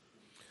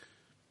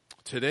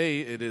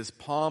Today it is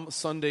Palm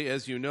Sunday,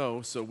 as you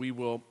know, so we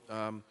will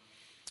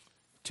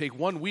take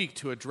 1 week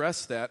to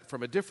address that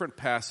from a different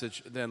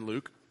passage than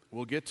Luke.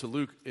 We'll get to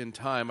Luke in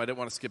time. I didn't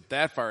want to skip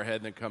that far ahead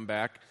and then come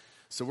back.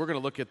 So we're going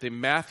to look at the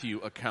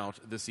Matthew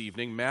account this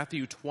evening,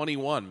 Matthew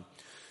 21.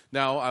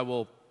 Now, I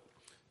will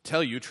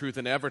tell you, truth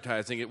in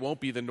advertising, it won't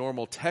be the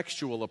normal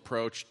textual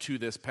approach to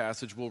this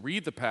passage. We'll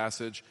read the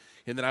passage,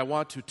 and then I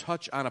want to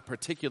touch on a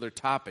particular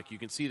topic. You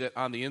can see that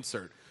on the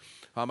insert.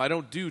 I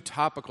don't do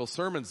topical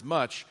sermons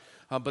much,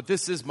 but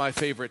this is my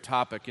favorite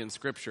topic in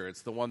Scripture.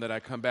 It's the one that I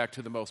come back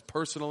to the most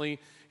personally.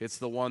 It's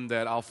the one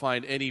that I'll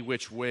find any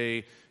which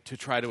way to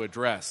try to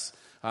address.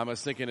 I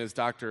was thinking as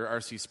Dr.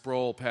 R.C.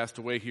 Sproul passed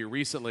away here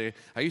recently,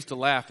 I used to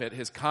laugh at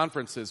his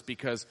conferences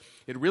because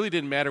it really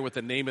didn't matter what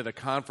the name of the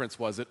conference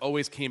was. It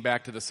always came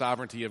back to the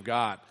sovereignty of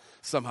God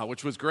somehow,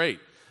 which was great.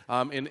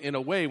 In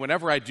a way,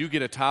 whenever I do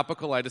get a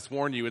topical, I just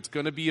warn you, it's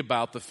going to be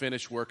about the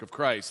finished work of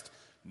Christ.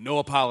 No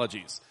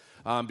apologies.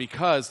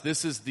 Because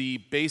this is the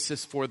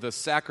basis for the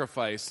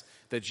sacrifice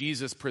that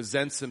Jesus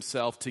presents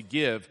himself to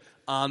give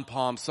on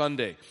Palm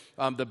Sunday.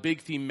 The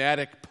big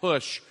thematic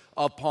push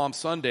of Palm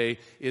Sunday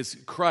is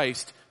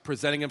Christ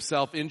presenting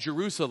himself in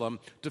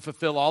Jerusalem to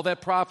fulfill all that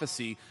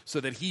prophecy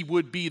so that he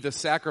would be the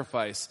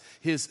sacrifice.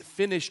 His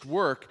finished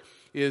work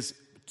is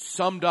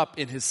summed up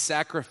in his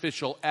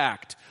sacrificial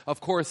act. Of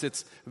course,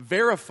 it's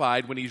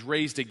verified when he's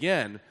raised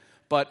again,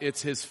 but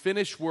it's his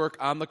finished work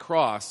on the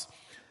cross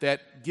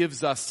that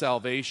gives us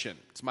salvation.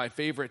 It's my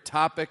favorite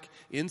topic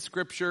in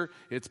Scripture.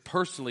 It's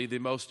personally the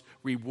most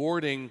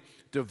rewarding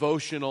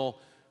devotional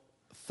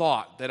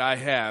thought that I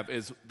have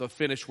is the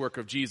finished work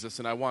of Jesus,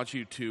 and I want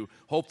you to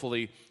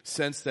hopefully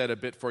sense that a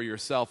bit for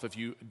yourself if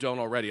you don't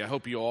already. I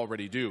hope you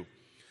already do.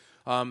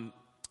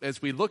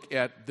 As we look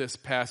at this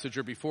passage,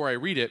 or before I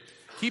read it,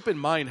 keep in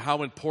mind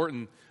how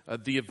important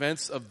the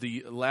events of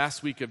the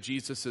last week of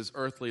Jesus'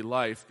 earthly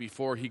life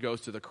before he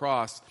goes to the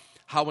cross,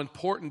 how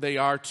important they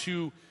are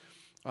to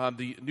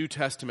the New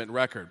Testament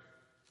record.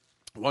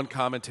 One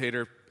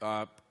commentator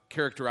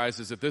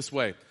characterizes it this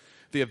way: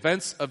 the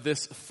events of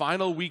this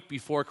final week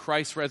before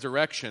Christ's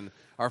resurrection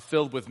are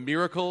filled with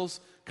miracles,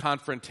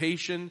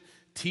 confrontation,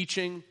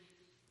 teaching,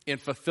 and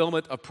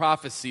fulfillment of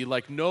prophecy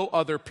like no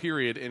other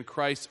period in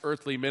Christ's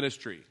earthly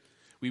ministry.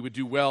 We would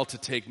do well to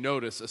take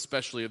notice,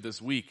 especially of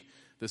this week,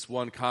 this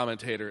one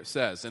commentator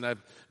says. And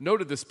I've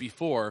noted this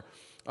before.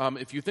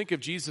 If you think of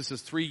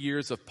Jesus' 3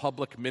 years of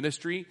public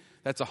ministry,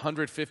 that's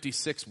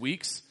 156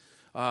 weeks.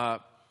 1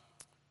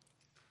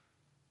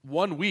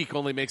 week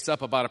only makes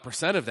up about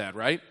 1% of that,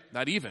 right?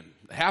 Not even.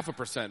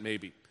 0.5%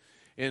 maybe.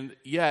 And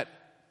yet,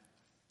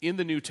 in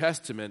the New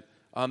Testament,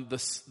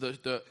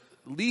 the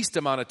least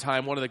amount of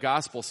time one of the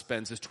Gospels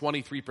spends is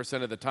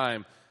 23% of the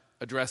time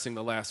addressing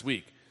the last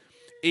week.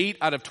 8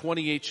 out of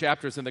 28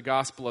 chapters in the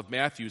Gospel of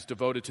Matthew is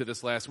devoted to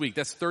this last week.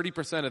 That's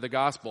 30% of the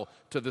Gospel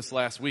to this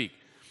last week.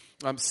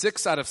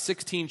 6 out of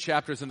 16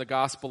 chapters in the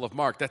Gospel of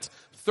Mark, that's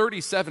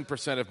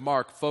 37% of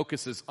Mark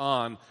focuses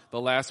on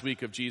the last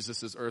week of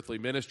Jesus' earthly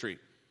ministry.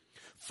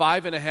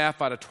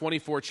 5.5 out of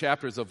 24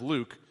 chapters of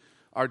Luke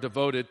are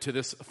devoted to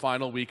this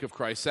final week of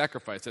Christ's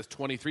sacrifice. That's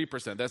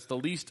 23%. That's the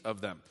least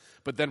of them.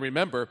 But then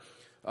remember,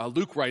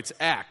 Luke writes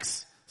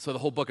Acts. So the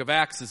whole book of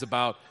Acts is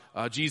about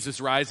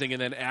Jesus rising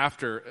and then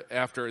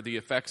after the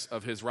effects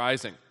of his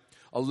rising.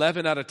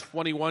 11 out of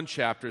 21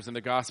 chapters in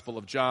the Gospel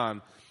of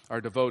John are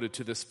devoted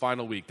to this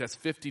final week. That's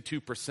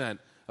 52%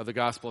 of the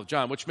Gospel of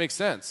John, which makes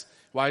sense.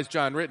 Why is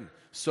John written?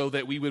 So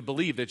that we would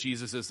believe that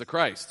Jesus is the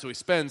Christ. So he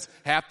spends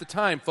half the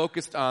time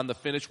focused on the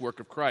finished work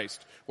of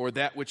Christ, or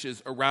that which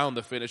is around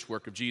the finished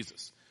work of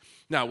Jesus.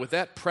 Now, with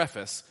that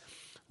preface,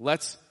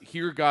 let's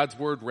hear God's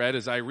word read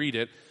as I read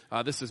it.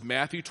 This is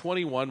Matthew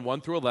 21,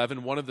 1 through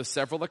 11, one of the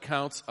several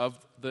accounts of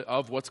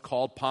what's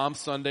called Palm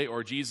Sunday,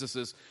 or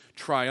Jesus'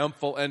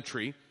 triumphal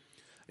entry.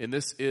 And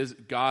this is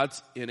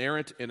God's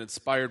inerrant and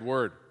inspired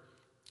word.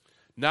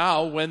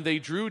 Now, when they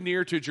drew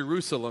near to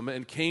Jerusalem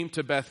and came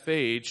to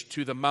Bethphage,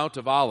 to the Mount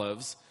of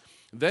Olives,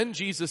 then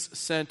Jesus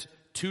sent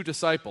 2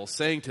 disciples,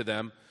 saying to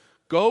them,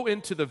 "Go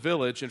into the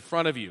village in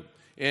front of you,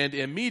 and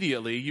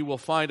immediately you will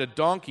find a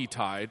donkey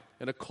tied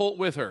and a colt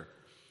with her.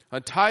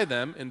 Untie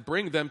them and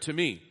bring them to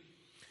me.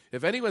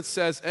 If anyone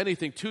says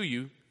anything to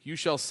you, you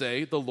shall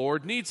say, 'The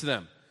Lord needs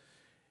them,'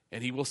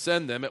 and he will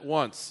send them at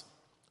once."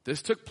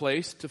 This took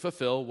place to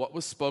fulfill what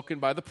was spoken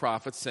by the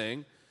prophet,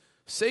 saying,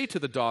 "Say to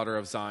the daughter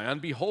of Zion,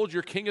 behold,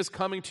 your king is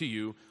coming to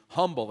you,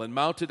 humble and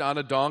mounted on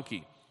a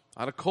donkey,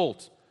 on a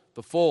colt,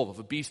 the foal of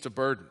a beast of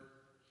burden."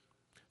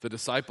 The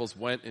disciples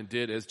went and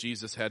did as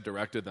Jesus had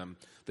directed them.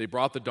 They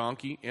brought the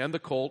donkey and the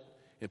colt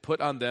and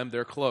put on them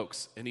their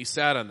cloaks, and he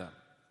sat on them.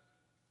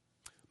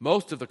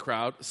 Most of the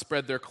crowd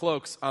spread their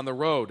cloaks on the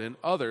road, and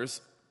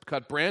others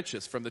cut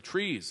branches from the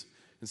trees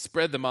and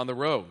spread them on the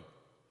road.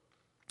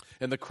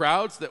 And the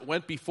crowds that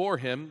went before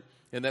him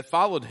and that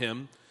followed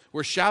him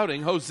were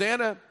shouting,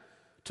 "Hosanna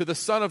to the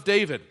Son of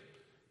David.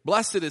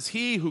 Blessed is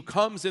he who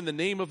comes in the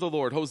name of the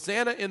Lord.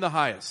 Hosanna in the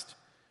highest."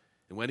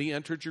 And when he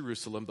entered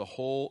Jerusalem, the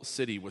whole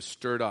city was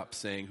stirred up,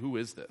 saying, "Who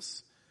is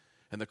this?"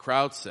 And the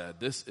crowd said,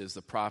 "This is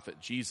the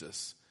prophet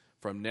Jesus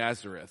from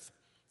Nazareth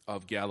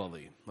of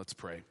Galilee. Let's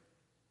pray.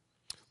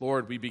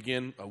 Lord, we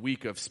begin a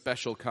week of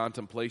special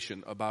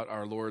contemplation about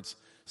our Lord's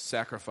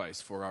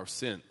sacrifice for our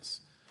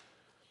sins.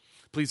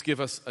 Please give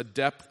us a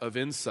depth of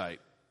insight,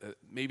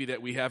 maybe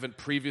that we haven't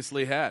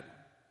previously had.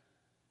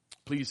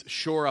 Please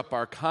shore up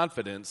our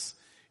confidence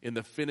in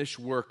the finished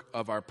work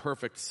of our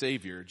perfect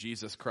Savior,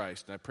 Jesus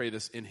Christ. And I pray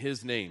this in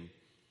His name.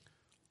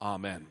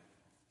 Amen.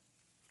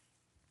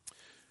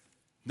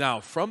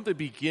 Now, from the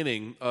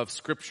beginning of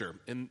Scripture,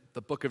 in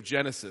the book of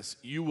Genesis,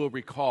 you will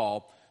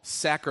recall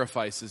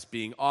sacrifices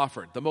being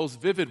offered. The most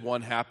vivid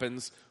one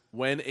happens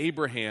when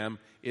Abraham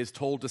is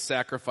told to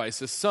sacrifice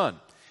his son.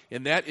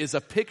 And that is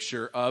a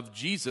picture of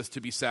Jesus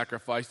to be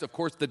sacrificed. Of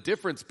course, the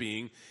difference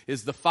being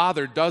is the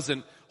father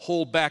doesn't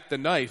hold back the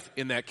knife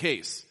in that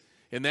case.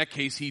 In that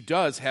case, he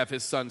does have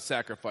his son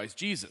sacrifice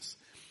Jesus.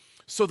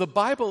 So the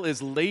Bible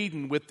is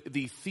laden with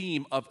the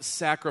theme of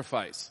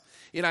sacrifice.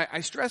 And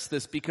I stress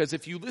this because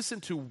if you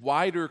listen to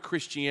wider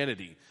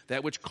Christianity,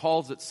 that which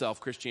calls itself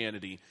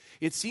Christianity,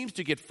 it seems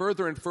to get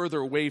further and further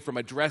away from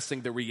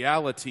addressing the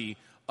reality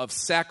of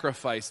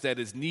sacrifice that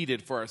is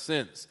needed for our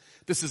sins.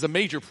 This is a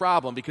major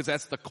problem because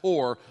that's the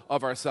core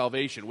of our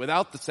salvation.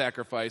 Without the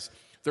sacrifice,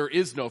 there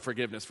is no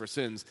forgiveness for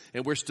sins,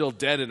 and we're still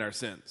dead in our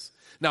sins.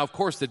 Now, of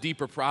course, the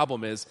deeper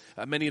problem is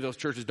many of those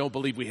churches don't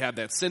believe we have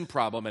that sin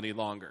problem any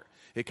longer.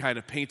 It kind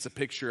of paints a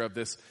picture of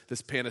this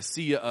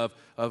panacea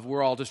of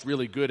we're all just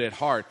really good at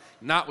heart.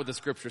 Not what the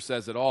Scripture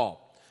says at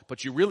all.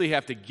 But you really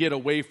have to get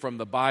away from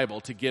the Bible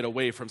to get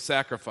away from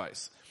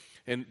sacrifice.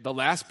 And the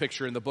last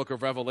picture in the book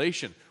of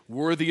Revelation,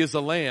 worthy is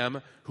the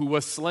Lamb who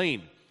was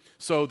slain.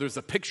 So there's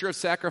a picture of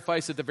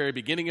sacrifice at the very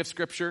beginning of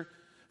Scripture,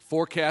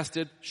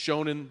 forecasted,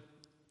 shown in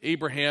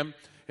Abraham,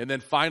 and then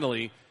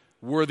finally,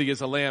 worthy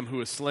is a Lamb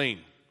who is slain.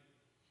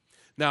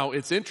 Now,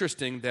 it's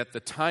interesting that the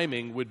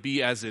timing would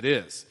be as it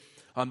is.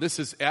 This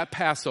is at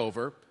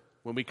Passover,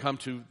 when we come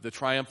to the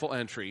triumphal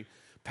entry.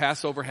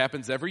 Passover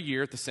happens every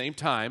year at the same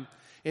time.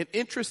 And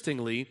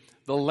interestingly,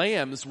 the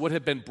lambs would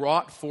have been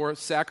brought for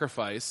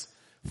sacrifice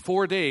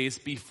 4 days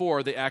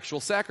before the actual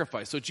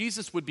sacrifice. So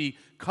Jesus would be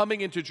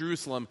coming into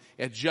Jerusalem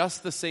at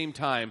just the same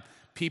time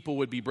people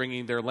would be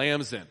bringing their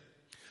lambs in.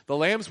 The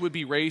lambs would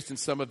be raised in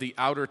some of the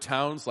outer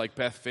towns like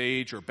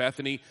Bethphage or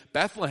Bethany.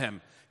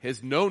 Bethlehem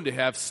is known to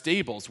have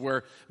stables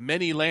where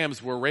many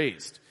lambs were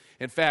raised.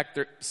 In fact,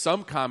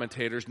 some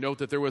commentators note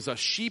that there was a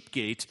sheep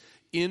gate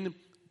in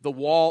the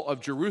wall of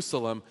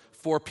Jerusalem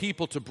for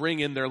people to bring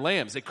in their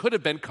lambs. It could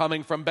have been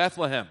coming from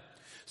Bethlehem.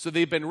 So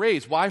they've been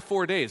raised. Why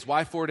 4 days?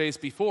 Why 4 days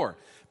before?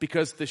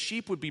 Because the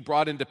sheep would be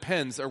brought into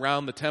pens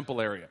around the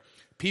temple area.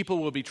 People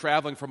will be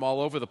traveling from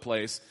all over the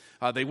place.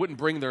 They wouldn't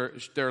bring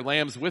their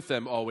lambs with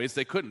them always.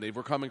 They couldn't. They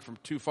were coming from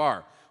too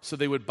far. So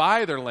they would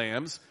buy their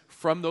lambs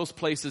from those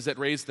places that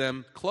raised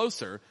them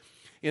closer.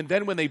 And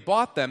then when they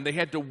bought them, they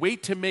had to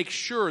wait to make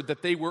sure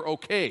that they were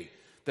okay,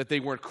 that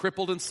they weren't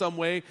crippled in some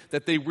way,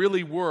 that they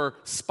really were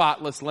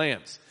spotless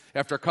lambs.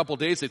 After a couple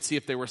days, they'd see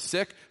if they were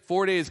sick.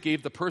 4 days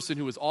gave the person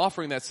who was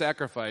offering that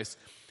sacrifice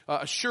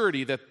a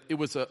surety that it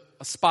was a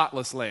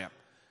spotless lamb.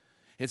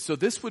 And so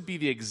this would be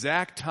the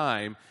exact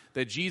time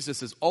that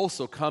Jesus is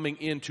also coming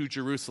into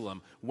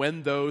Jerusalem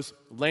when those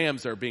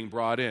lambs are being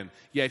brought in.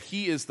 Yet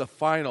he is the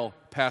final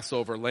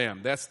Passover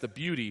lamb. That's the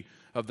beauty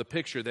of the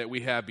picture that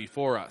we have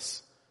before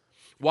us.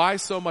 Why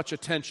so much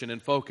attention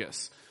and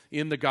focus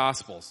in the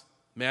Gospels,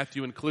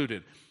 Matthew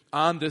included,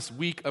 on this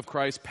week of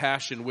Christ's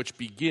passion, which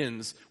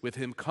begins with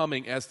him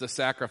coming as the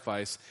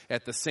sacrifice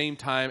at the same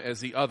time as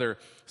the other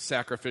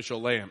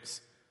sacrificial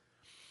lambs?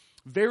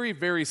 Very,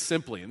 very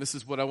simply, and this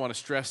is what I want to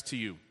stress to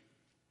you,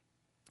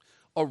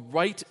 a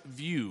right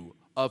view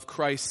of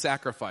Christ's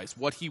sacrifice,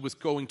 what he was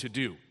going to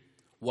do,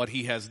 what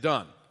he has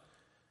done.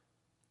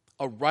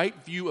 A right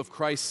view of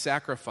Christ's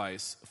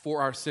sacrifice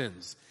for our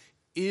sins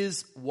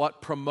is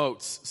what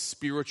promotes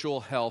spiritual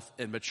health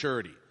and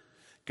maturity.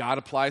 God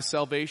applies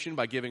salvation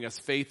by giving us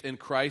faith in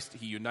Christ.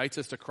 He unites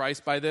us to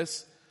Christ by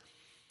this.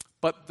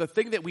 But the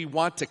thing that we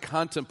want to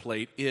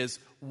contemplate is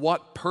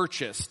what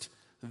purchased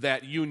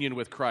that union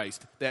with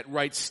Christ, that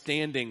right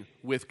standing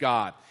with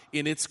God,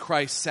 in its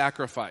Christ's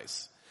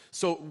sacrifice.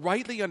 So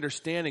rightly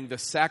understanding the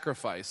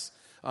sacrifice,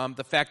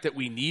 the fact that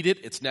we need it,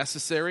 it's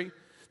necessary,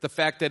 the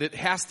fact that it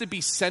has to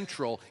be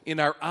central in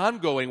our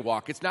ongoing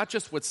walk. It's not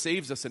just what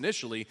saves us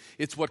initially,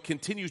 it's what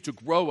continues to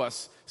grow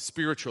us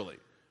spiritually.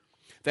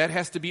 That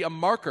has to be a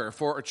marker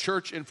for a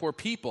church and for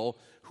people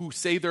who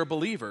say they're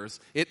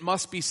believers. It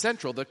must be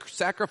central. The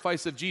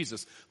sacrifice of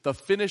Jesus, the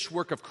finished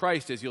work of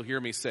Christ, as you'll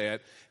hear me say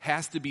it,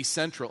 has to be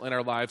central in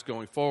our lives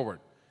going forward.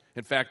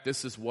 In fact,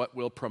 this is what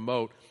will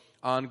promote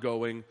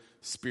ongoing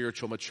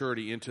spiritual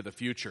maturity into the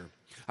future.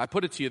 I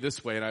put it to you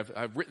this way, and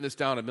I've written this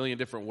down a million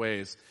different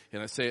ways,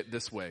 and I say it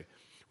this way.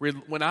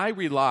 When I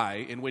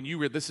rely, and when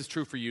you this is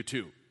true for you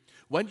too,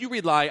 when you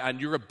rely on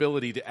your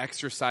ability to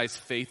exercise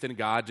faith in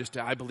God, just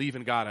to, I believe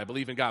in God,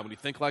 when you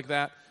think like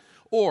that,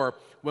 or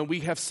when we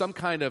have some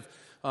kind of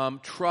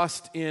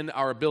trust in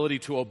our ability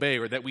to obey,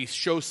 or that we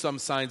show some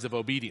signs of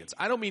obedience.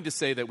 I don't mean to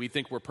say that we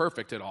think we're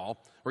perfect at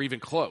all, or even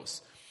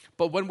close.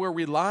 But when we're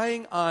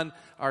relying on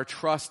our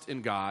trust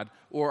in God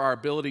or our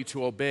ability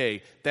to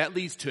obey, that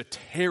leads to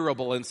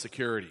terrible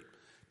insecurity.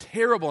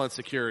 Terrible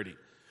insecurity.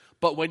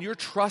 But when you're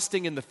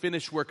trusting in the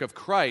finished work of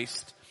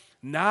Christ,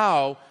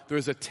 now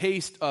there's a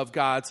taste of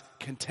God's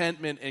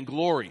contentment and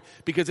glory.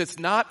 Because it's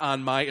not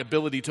on my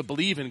ability to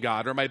believe in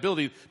God or my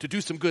ability to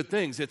do some good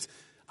things. It's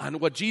on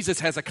what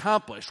Jesus has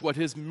accomplished, what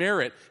his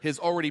merit has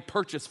already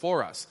purchased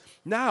for us.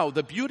 Now,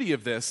 the beauty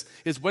of this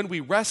is when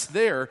we rest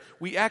there,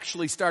 we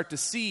actually start to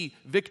see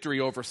victory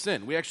over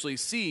sin. We actually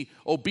see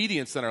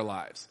obedience in our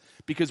lives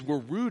because we're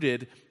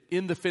rooted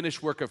in the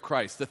finished work of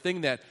Christ. The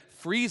thing that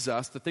frees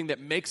us, the thing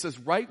that makes us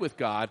right with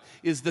God,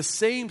 is the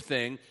same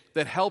thing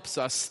that helps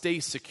us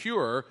stay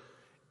secure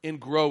and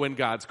grow in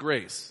God's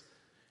grace.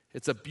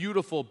 It's a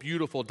beautiful,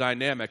 beautiful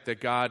dynamic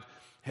that God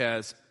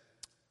has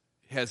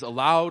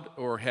allowed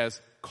or has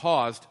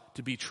caused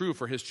to be true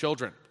for his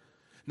children.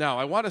 Now,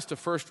 I want us to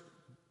first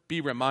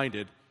be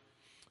reminded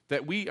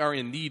that we are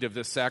in need of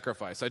this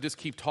sacrifice. I just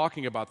keep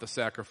talking about the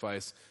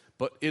sacrifice,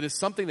 but it is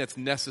something that's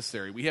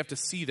necessary. We have to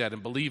see that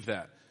and believe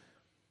that.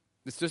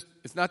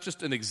 It's not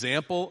just an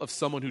example of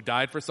someone who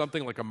died for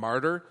something like a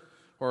martyr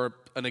or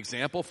an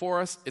example for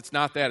us. It's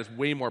not that. It's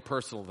way more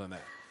personal than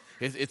that.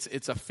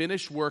 It's a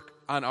finished work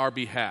on our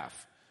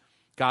behalf.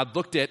 God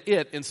looked at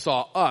it and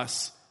saw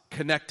us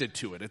connected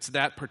to it. It's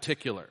that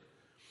particular.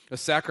 A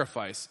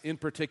sacrifice, in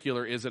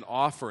particular, is an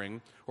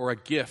offering or a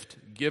gift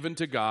given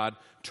to God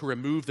to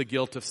remove the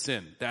guilt of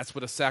sin. That's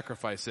what a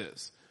sacrifice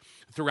is.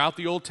 Throughout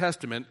the Old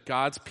Testament,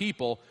 God's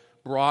people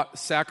brought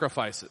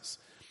sacrifices.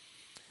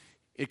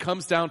 It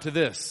comes down to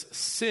this.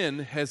 Sin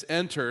has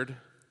entered,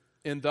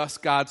 and thus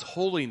God's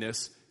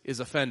holiness is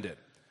offended.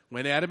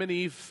 When Adam and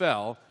Eve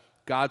fell,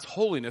 God's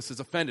holiness is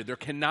offended. There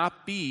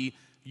cannot be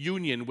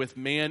union with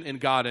man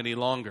and God any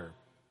longer.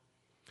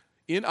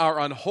 In our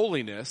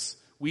unholiness,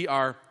 we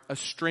are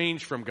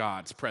estranged from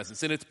God's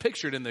presence. And it's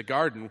pictured in the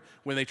garden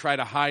when they try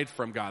to hide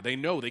from God. They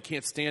know they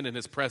can't stand in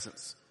his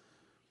presence.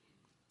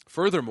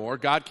 Furthermore,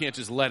 God can't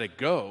just let it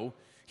go.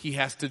 He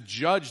has to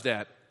judge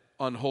that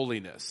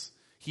unholiness.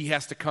 He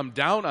has to come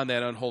down on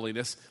that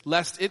unholiness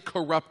lest it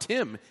corrupt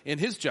him in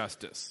his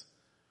justice.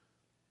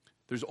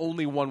 There's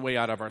only one way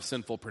out of our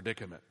sinful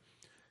predicament.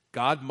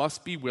 God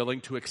must be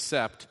willing to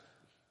accept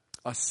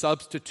a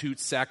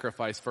substitute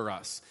sacrifice for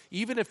us.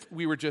 Even if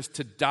we were just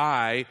to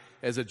die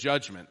as a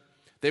judgment,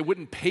 they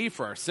wouldn't pay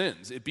for our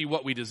sins. It'd be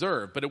what we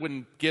deserve, but it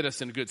wouldn't get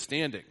us in good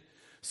standing.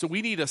 So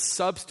we need a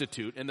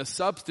substitute, and the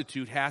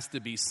substitute has to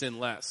be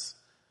sinless.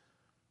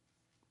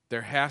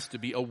 There has to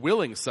be a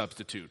willing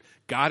substitute.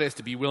 God has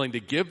to be willing to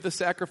give the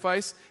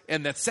sacrifice,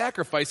 and that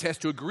sacrifice has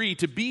to agree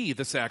to be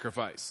the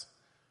sacrifice.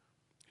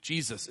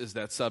 Jesus is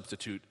that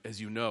substitute, as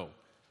you know.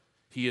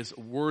 He is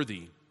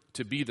worthy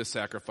to be the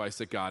sacrifice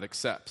that God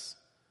accepts.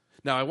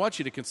 Now, I want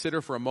you to consider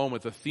for a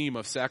moment the theme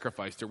of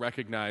sacrifice to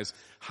recognize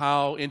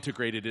how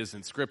integrated it is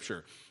in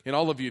Scripture. And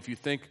all of you, if you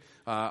think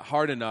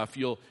hard enough,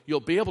 you'll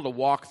be able to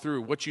walk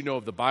through what you know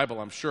of the Bible,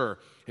 I'm sure,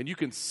 and you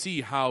can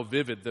see how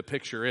vivid the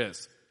picture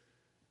is.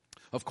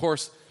 Of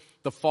course,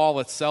 the fall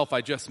itself I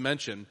just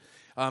mentioned,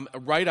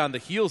 right on the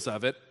heels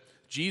of it,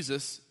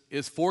 Jesus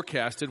is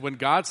forecasted when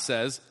God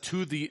says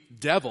to the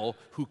devil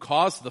who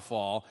caused the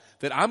fall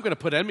that I'm going to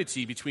put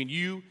enmity between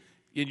you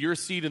and your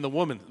seed and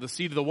the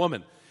seed of the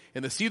woman.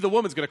 And the seed of the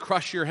woman is going to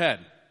crush your head.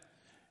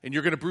 And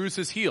you're going to bruise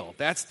his heel.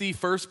 That's the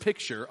first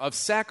picture of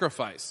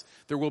sacrifice.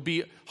 There will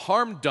be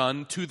harm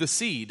done to the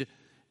seed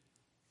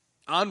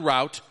en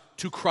route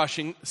to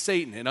crushing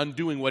Satan and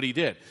undoing what he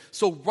did.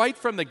 So right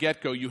from the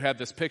get-go, you have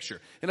this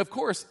picture. And of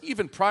course,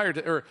 even prior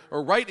to,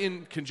 or right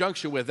in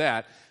conjunction with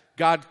that,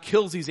 God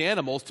kills these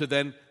animals to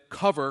then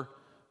cover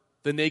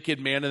the naked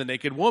man and the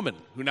naked woman,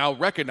 who now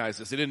recognize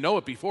this. They didn't know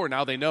it before,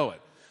 now they know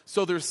it.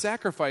 So there's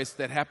sacrifice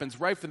that happens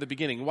right from the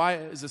beginning. Why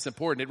is this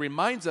important? It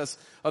reminds us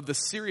of the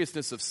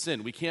seriousness of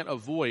sin. We can't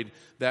avoid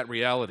that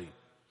reality.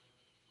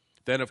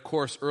 Then, of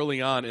course,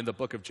 early on in the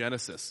book of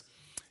Genesis,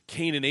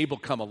 Cain and Abel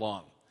come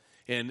along.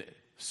 And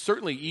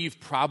certainly Eve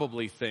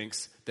probably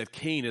thinks that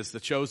Cain is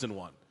the chosen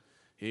one.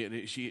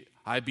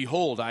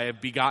 Behold, I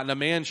have begotten a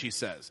man, she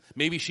says.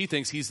 Maybe she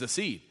thinks he's the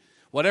seed.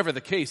 Whatever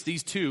the case,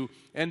 these two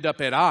end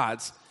up at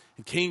odds,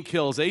 and Cain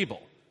kills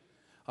Abel.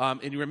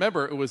 And you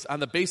remember, it was on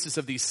the basis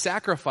of these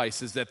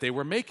sacrifices that they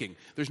were making.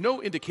 There's no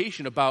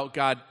indication about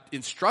God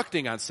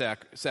instructing on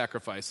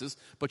sacrifices,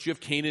 but you have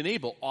Cain and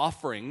Abel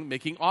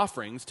making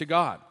offerings to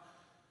God.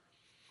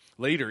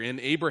 Later in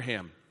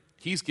Abraham,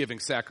 he's giving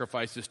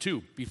sacrifices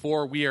too,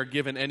 before we are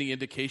given any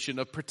indication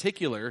of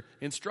particular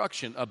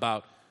instruction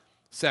about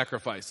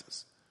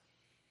sacrifices.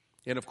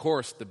 And of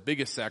course, the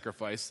biggest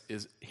sacrifice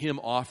is him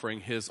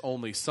offering his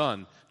only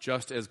son,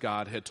 just as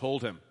God had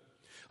told him.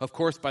 Of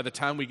course, by the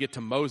time we get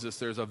to Moses,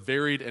 there's a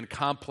varied and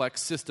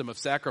complex system of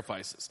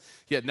sacrifices.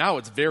 Yet now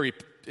it's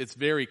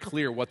very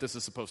clear what this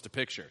is supposed to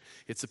picture.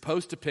 It's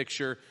supposed to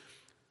picture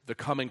the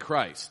coming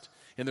Christ.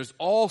 And there's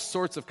all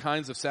sorts of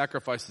kinds of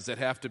sacrifices that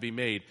have to be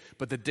made,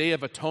 but the Day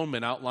of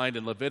Atonement outlined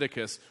in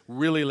Leviticus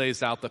really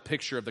lays out the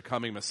picture of the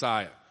coming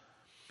Messiah.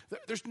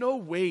 There's no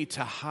way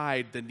to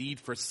hide the need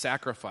for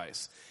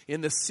sacrifice,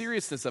 in the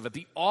seriousness of it,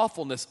 the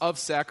awfulness of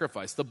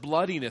sacrifice, the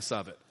bloodiness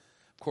of it.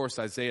 Of course,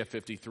 Isaiah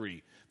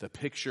 53, the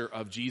picture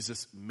of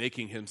Jesus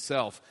making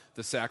himself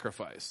the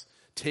sacrifice,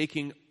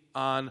 taking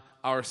on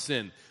our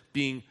sin,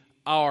 being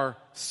our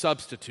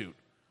substitute.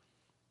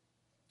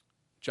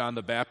 John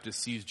the Baptist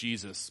sees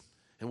Jesus,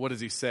 and what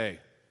does he say?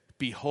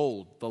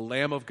 Behold, the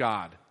Lamb of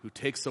God who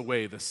takes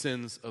away the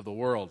sins of the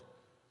world.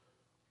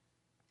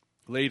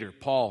 Later,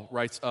 Paul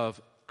writes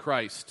of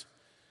Christ.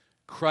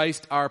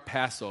 Christ, our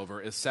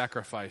Passover, is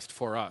sacrificed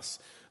for us.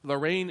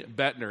 Lorraine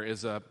Bettner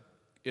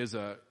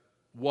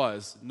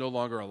was no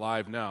longer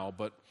alive now,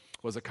 but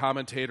was a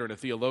commentator and a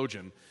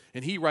theologian,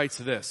 and he writes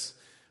this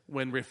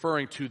when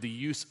referring to the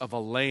use of a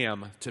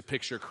lamb to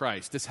picture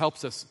Christ. This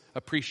helps us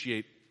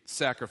appreciate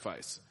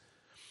sacrifice.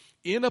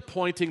 In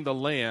appointing the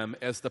lamb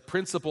as the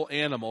principal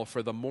animal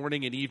for the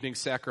morning and evening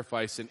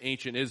sacrifice in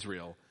ancient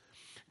Israel,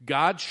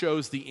 God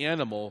shows the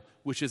animal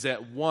which is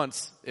at one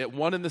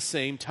and the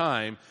same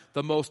time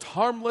the most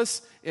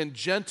harmless and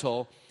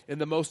gentle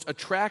and the most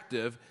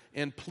attractive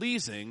and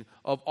pleasing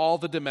of all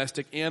the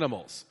domestic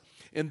animals,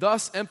 and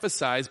thus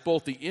emphasize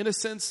both the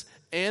innocence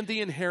and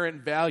the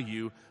inherent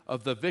value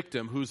of the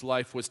victim whose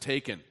life was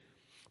taken.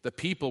 The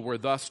people were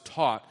thus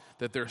taught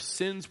that their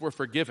sins were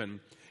forgiven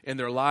and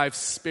their lives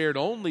spared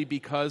only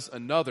because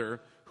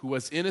another who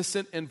was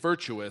innocent and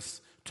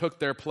virtuous took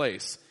their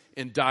place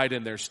and died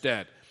in their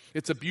stead.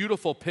 It's a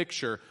beautiful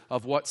picture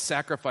of what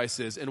sacrifice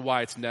is and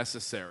why it's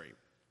necessary.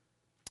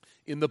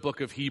 In the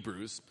book of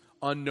Hebrews,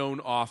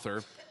 unknown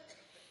author,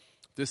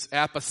 this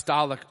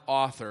apostolic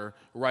author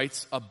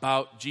writes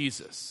about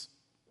Jesus.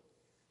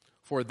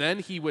 For then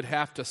he would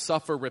have to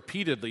suffer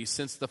repeatedly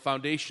since the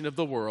foundation of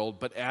the world,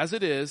 but as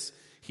it is,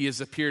 he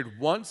has appeared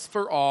once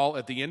for all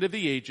at the end of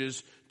the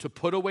ages to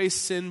put away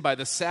sin by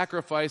the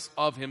sacrifice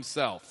of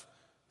himself.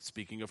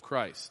 Speaking of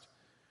Christ.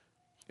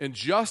 And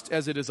just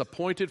as it is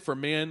appointed for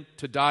man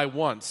to die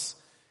once,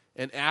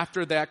 and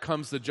after that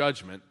comes the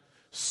judgment,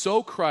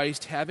 so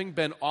Christ, having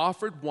been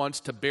offered once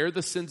to bear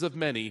the sins of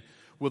many,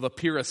 will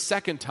appear a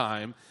second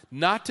time,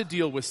 not to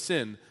deal with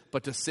sin,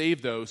 but to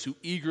save those who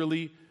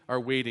eagerly are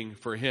waiting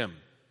for him.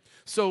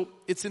 So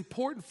it's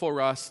important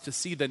for us to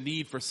see the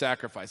need for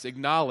sacrifice,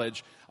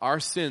 acknowledge our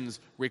sins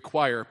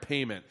require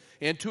payment,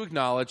 and to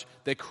acknowledge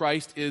that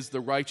Christ is the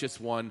righteous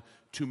one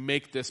to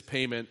make this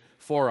payment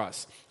for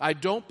us. I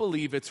don't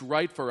believe it's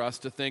right for us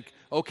to think,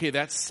 okay,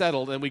 that's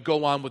settled and we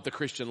go on with the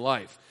Christian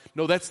life.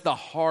 No, that's the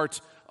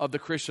heart of the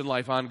Christian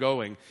life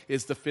ongoing,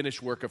 is the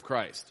finished work of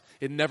Christ.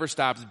 It never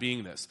stops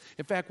being this.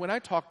 In fact, when I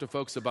talk to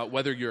folks about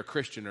whether you're a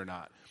Christian or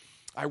not,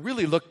 I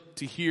really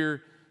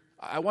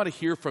I want to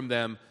hear from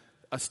them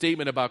a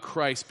statement about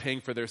Christ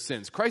paying for their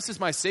sins. Christ is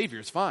my Savior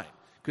is fine,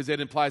 because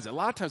that implies that. A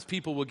lot of times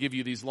people will give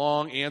you these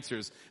long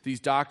answers, these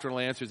doctrinal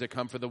answers that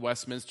come from the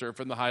Westminster,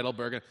 from the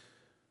Heidelberg.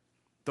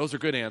 Those are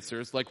good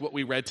answers, like what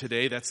we read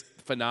today. That's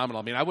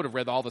phenomenal. I mean, I would have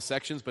read all the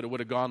sections, but it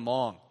would have gone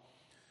long.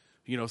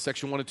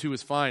 Section 1 and 2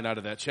 is fine out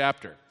of that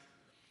chapter.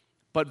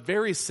 But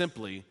very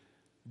simply,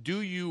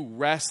 do you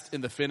rest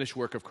in the finished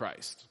work of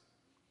Christ?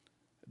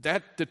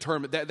 That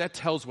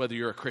tells whether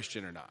you're a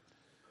Christian or not.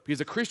 Because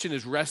a Christian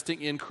is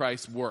resting in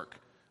Christ's work.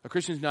 A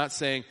Christian is not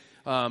saying,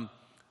 I'm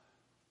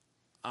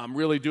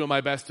really doing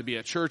my best to be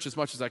at church as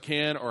much as I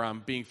can, or I'm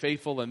being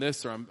faithful in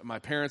this, or my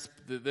parents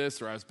did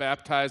this, or I was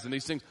baptized, and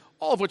these things,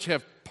 all of which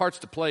have parts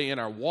to play in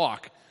our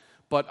walk.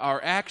 But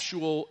our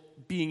actual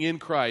being in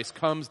Christ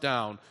comes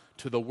down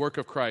to the work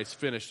of Christ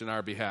finished in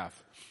our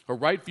behalf. A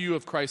right view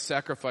of Christ's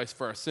sacrifice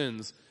for our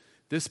sins,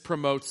 this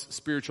promotes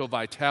spiritual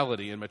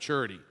vitality and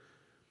maturity.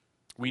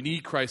 We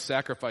need Christ's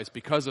sacrifice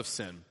because of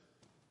sin.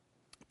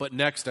 But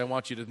next, I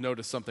want you to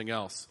notice something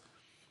else.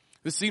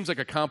 This seems like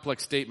a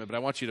complex statement, but I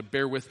want you to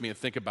bear with me and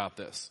think about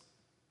this.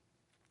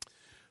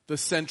 The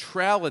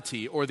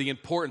centrality or the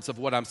importance of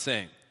what I'm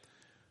saying,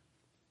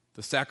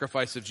 the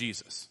sacrifice of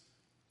Jesus.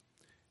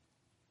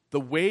 The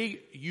way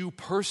you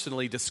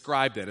personally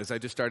described it, as I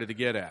just started to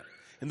get at,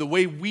 and the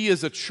way we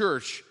as a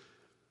church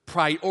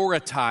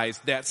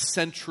prioritize that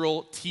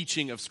central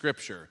teaching of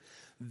Scripture,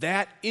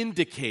 that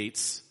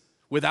indicates,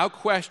 without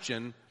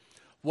question,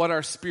 what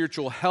our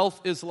spiritual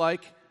health is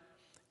like.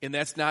 And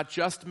that's not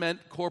just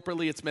meant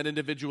corporately, it's meant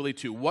individually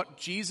too. What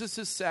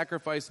Jesus'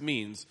 sacrifice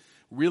means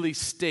really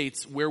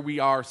states where we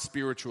are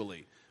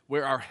spiritually,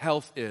 where our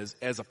health is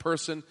as a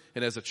person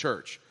and as a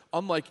church,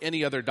 unlike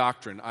any other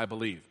doctrine, I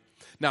believe.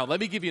 Now, let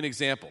me give you an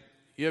example.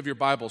 You have your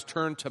Bibles,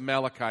 turn to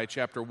Malachi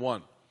chapter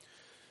 1.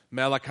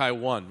 Malachi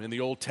 1 in the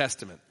Old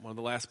Testament, one of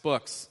the last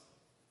books.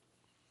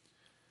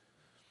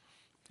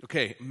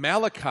 Okay,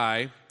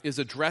 Malachi is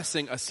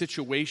addressing a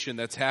situation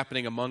that's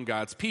happening among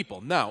God's people.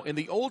 Now, in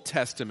the Old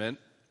Testament,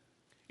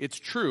 it's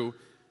true,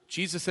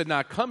 Jesus had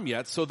not come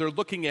yet, so they're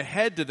looking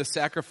ahead to the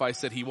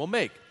sacrifice that he will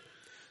make.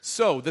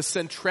 So, the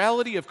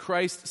centrality of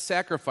Christ's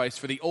sacrifice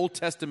for the Old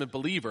Testament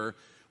believer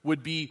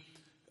would be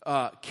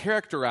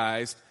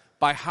characterized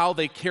by how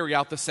they carry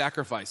out the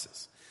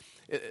sacrifices.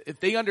 if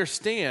they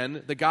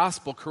understand the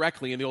gospel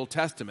correctly in the Old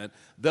Testament,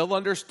 they'll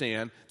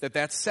understand that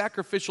that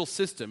sacrificial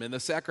system and the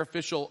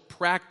sacrificial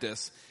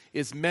practice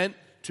is meant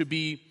to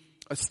be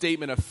a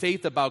statement of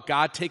faith about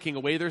God taking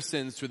away their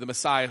sins through the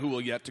Messiah who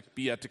will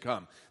be yet to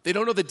come. They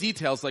don't know the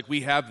details like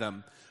we have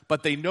them,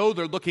 but they know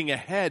they're looking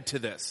ahead to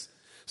this.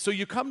 So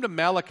you come to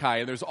Malachi,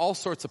 and there's all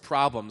sorts of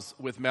problems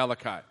with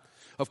Malachi.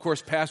 Of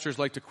course, pastors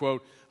like to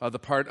quote the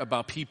part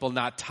about people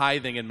not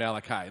tithing in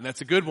Malachi, and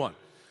that's a good one.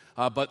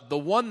 But the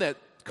one that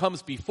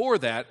comes before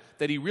that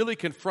he really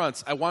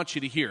confronts, I want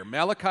you to hear.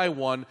 Malachi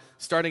 1,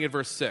 starting at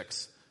verse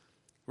 6.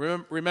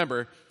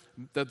 Remember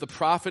that the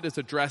prophet is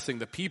addressing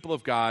the people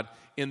of God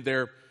in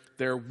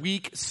their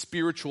weak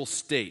spiritual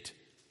state.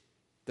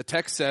 The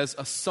text says,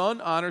 a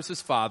son honors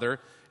his father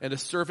and a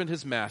servant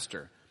his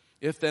master.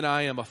 If then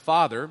I am a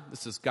father,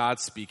 this is God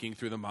speaking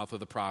through the mouth of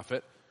the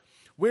prophet,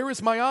 where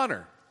is my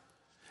honor?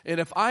 And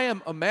if I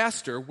am a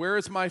master, where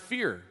is my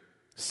fear?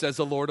 Says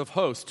the Lord of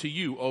hosts to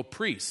you, O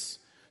priests.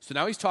 So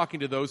now he's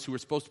talking to those who are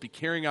supposed to be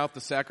carrying out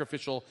the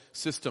sacrificial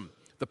system,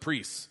 the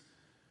priests.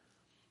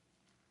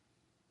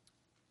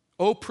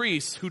 O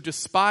priests who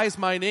despise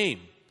my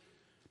name.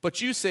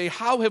 But you say,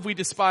 how have we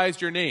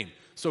despised your name?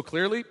 So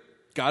clearly,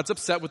 God's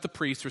upset with the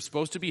priests who are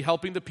supposed to be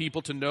helping the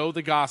people to know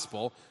the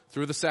gospel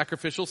through the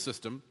sacrificial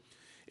system.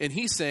 And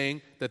he's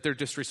saying that they're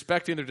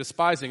disrespecting, they're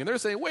despising. And they're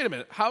saying, wait a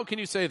minute, how can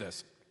you say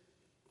this?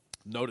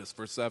 Notice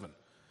verse 7.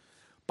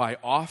 By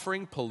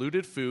offering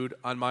polluted food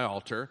on my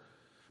altar,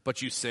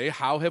 but you say,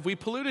 how have we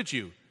polluted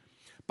you?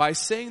 By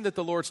saying that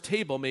the Lord's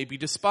table may be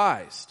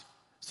despised.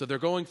 So they're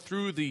going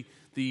through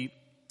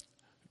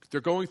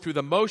they're going through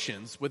the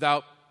motions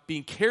without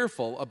being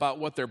careful about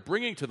what they're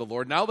bringing to the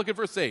Lord. Now look at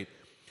verse 8.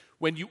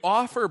 When you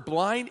offer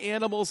blind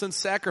animals in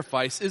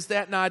sacrifice, is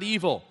that not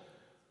evil?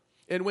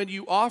 And when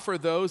you offer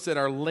those that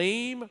are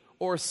lame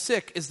or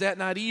sick, is that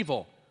not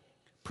evil?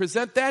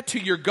 Present that to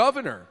your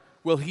governor.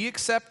 Will he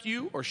accept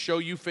you or show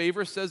you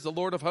favor, says the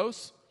Lord of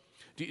hosts?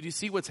 Do you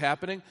see what's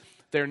happening?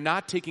 They're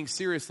not taking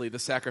seriously the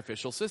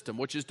sacrificial system,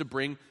 which is to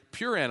bring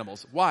pure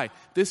animals. Why?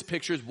 This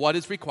pictures what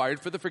is required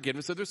for the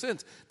forgiveness of their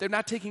sins. They're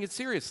not taking it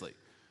seriously.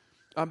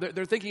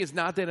 They're thinking it's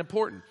not that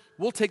important.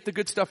 We'll take the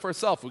good stuff for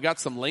ourselves. We got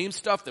some lame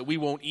stuff that we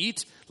won't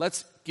eat.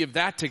 Let's give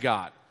that to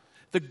God.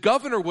 The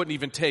governor wouldn't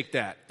even take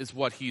that, is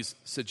what he's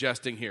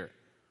suggesting here.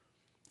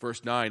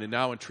 Verse 9, and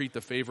now entreat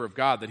the favor of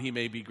God that he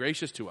may be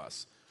gracious to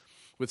us.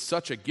 With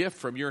such a gift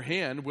from your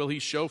hand, will he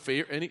show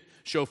favor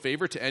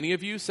to any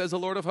of you, says the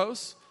Lord of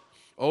hosts?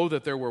 Oh,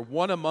 that there were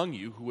one among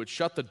you who would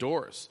shut the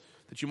doors,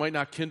 that you might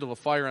not kindle a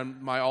fire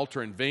on my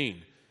altar in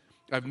vain.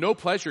 I have no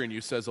pleasure in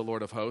you, says the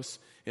Lord of hosts,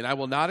 and I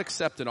will not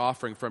accept an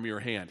offering from your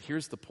hand.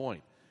 Here's the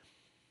point.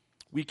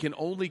 We can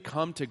only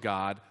come to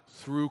God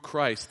through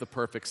Christ, the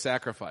perfect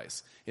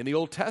sacrifice. In the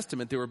Old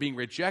Testament, they were being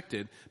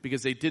rejected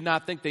because they did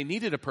not think they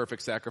needed a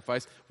perfect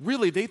sacrifice.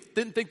 Really, they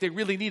didn't think they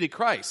really needed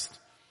Christ.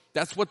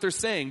 That's what they're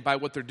saying by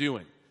what they're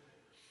doing.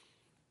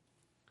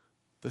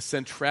 The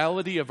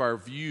centrality of our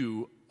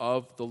view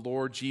of the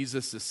Lord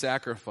Jesus'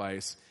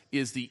 sacrifice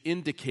is the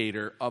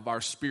indicator of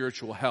our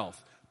spiritual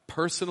health,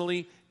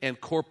 personally and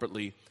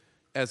corporately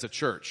as a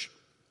church.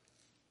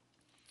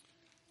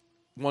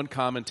 One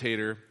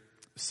commentator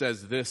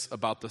says this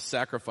about the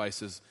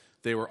sacrifices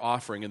they were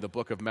offering in the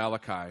book of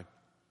Malachi.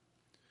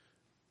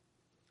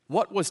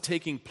 What was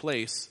taking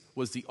place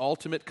was the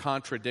ultimate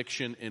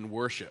contradiction in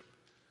worship.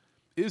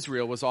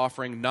 Israel was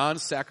offering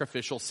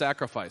non-sacrificial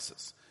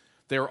sacrifices.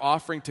 They were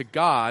offering to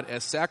God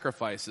as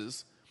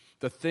sacrifices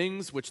the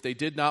things which they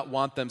did not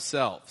want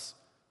themselves.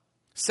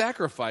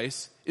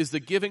 Sacrifice is the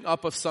giving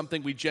up of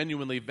something we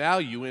genuinely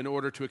value in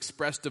order to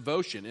express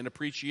devotion and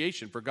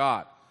appreciation for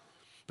God.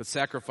 But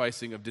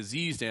sacrificing of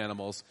diseased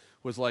animals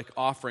was like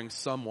offering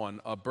someone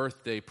a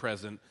birthday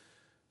present,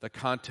 the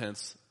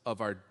contents of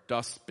our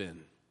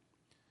dustbin.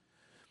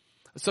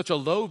 Such a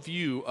low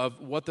view of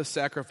what the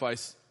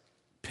sacrifice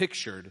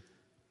pictured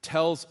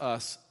tells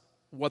us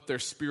what their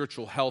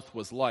spiritual health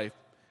was like,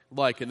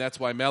 and that's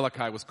why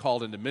Malachi was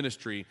called into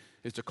ministry,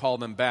 is to call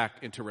them back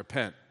and to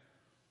repent.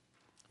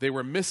 They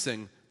were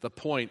missing the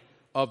point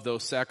of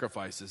those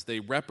sacrifices. They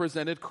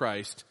represented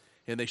Christ,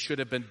 and they should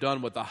have been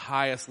done with the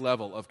highest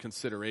level of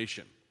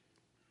consideration.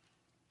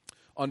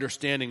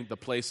 Understanding the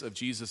place of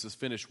Jesus'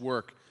 finished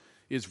work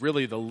is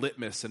really the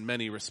litmus in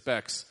many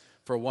respects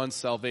for one's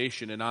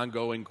salvation and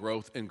ongoing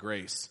growth in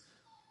grace.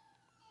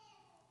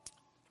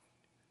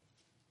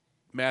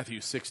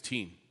 Matthew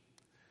 16.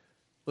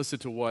 Listen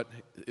to what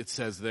it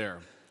says there.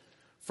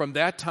 From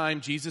that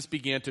time, Jesus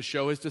began to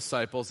show his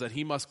disciples that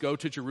he must go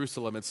to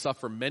Jerusalem and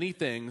suffer many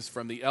things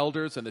from the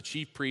elders and the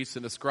chief priests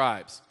and the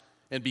scribes,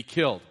 and be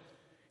killed,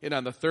 and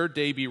on the third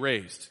day be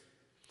raised.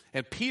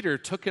 And Peter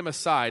took him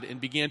aside and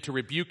began to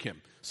rebuke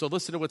him. So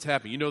listen to what's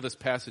happening. You know this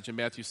passage in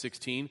Matthew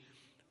 16.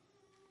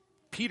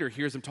 Peter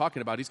hears him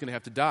talking about he's going to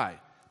have to die.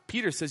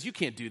 Peter says, you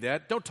can't do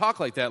that. Don't talk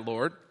like that,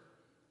 Lord.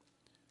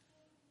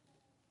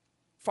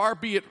 Far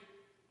be it,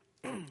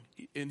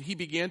 and he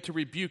began to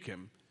rebuke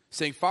him,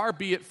 saying, far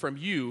be it from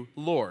you,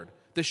 Lord.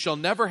 This shall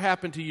never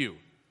happen to you.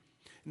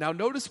 Now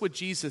notice what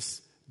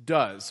Jesus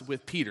does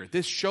with Peter.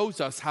 This shows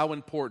us how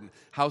important,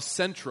 how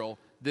central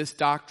this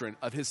doctrine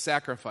of his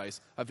sacrifice,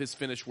 of his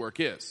finished work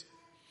is.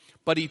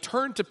 But he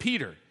turned to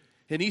Peter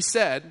and he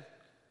said,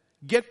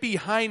 "Get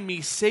behind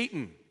me,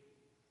 Satan.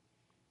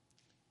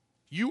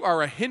 You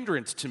are a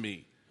hindrance to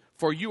me,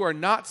 for you are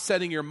not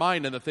setting your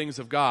mind on the things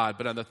of God,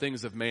 but on the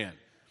things of man."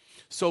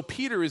 So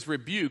Peter is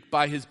rebuked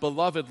by his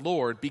beloved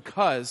Lord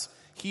because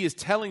he is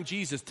telling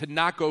Jesus to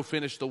not go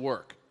finish the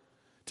work,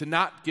 to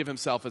not give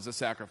himself as a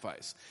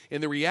sacrifice.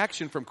 And the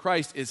reaction from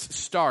Christ is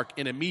stark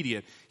and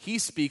immediate. He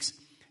speaks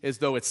as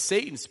though it's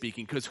Satan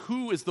speaking, because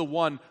who is the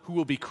one who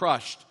will be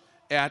crushed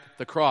at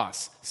the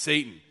cross?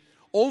 Satan.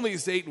 Only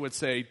Satan would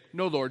say,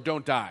 "No, Lord,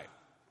 don't die."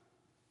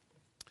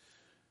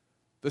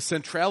 The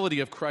centrality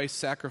of Christ's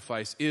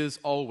sacrifice is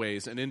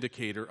always an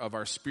indicator of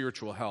our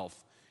spiritual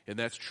health, and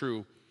that's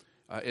true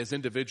as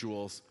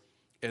individuals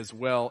as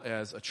well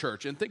as a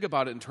church. And think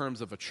about it in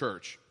terms of a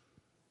church.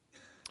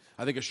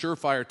 I think a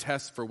surefire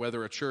test for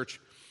whether a church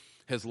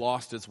has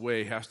lost its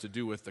way has to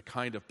do with the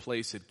kind of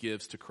place it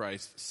gives to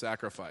Christ's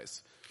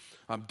sacrifice.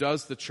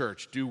 Does the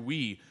church, do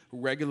we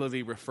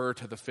regularly refer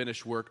to the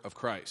finished work of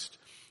Christ?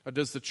 Or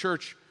does the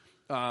church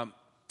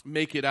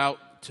make it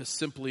out to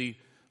simply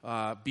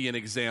be an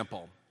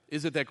example?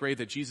 Is it that great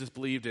that Jesus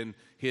believed in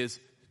his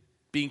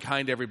being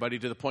kind to everybody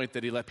to the point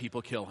that he let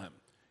people kill him?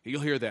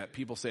 You'll hear that.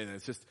 People say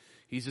that.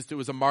 It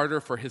was a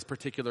martyr for his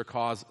particular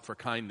cause for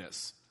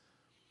kindness.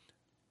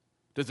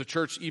 Does the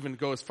church even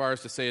go as far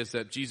as to say is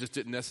that Jesus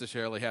didn't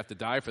necessarily have to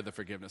die for the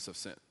forgiveness of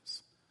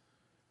sins?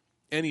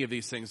 Any of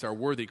these things are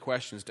worthy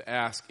questions to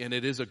ask, and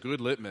it is a good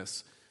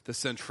litmus, the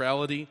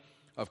centrality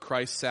of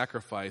Christ's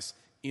sacrifice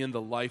in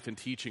the life and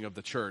teaching of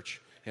the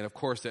church. And of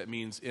course, that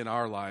means in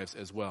our lives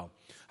as well.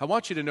 I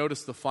want you to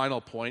notice the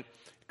final point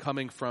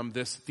coming from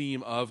this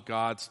theme of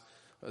God's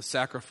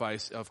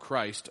sacrifice of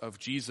Christ, of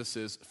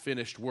Jesus'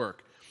 finished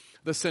work.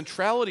 The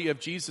centrality of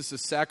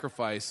Jesus'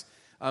 sacrifice,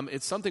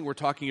 it's something we're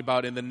talking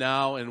about in the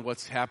now and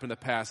what's happened in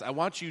the past. I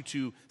want you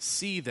to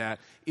see that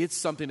it's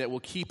something that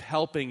will keep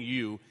helping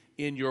you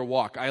in your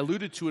walk. I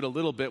alluded to it a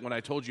little bit when I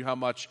told you how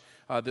much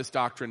this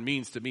doctrine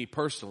means to me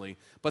personally,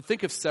 but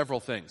think of several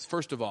things.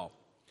 First of all,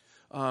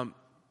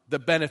 the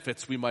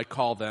benefits, we might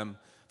call them,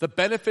 the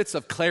benefits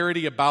of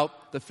clarity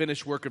about the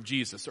finished work of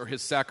Jesus or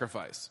his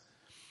sacrifice.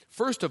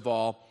 First of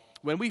all,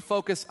 when we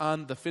focus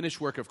on the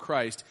finished work of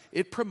Christ,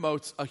 it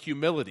promotes a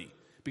humility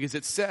because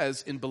it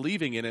says in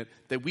believing in it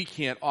that we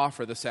can't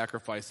offer the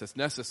sacrifice that's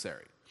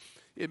necessary.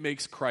 It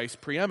makes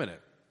Christ preeminent.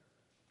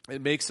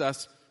 It makes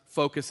us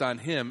focus on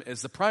him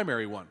as the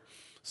primary one.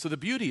 So the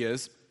beauty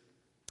is,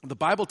 the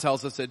Bible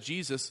tells us that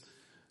Jesus,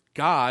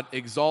 God,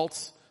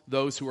 exalts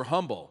those who are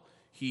humble.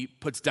 He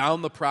puts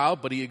down the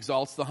proud, but he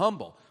exalts the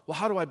humble. Well,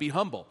 how do I be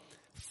humble?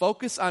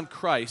 Focus on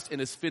Christ and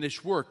his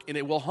finished work, and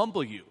it will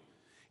humble you.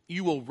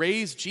 You will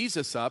raise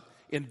Jesus up,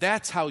 and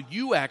that's how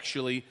you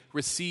actually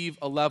receive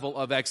a level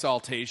of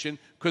exaltation,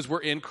 because we're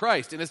in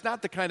Christ. And it's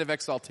not the kind of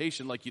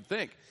exaltation like you'd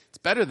think. It's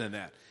better than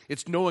that.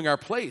 It's knowing our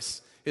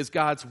place as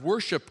God's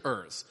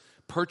worshipers,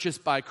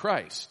 purchased by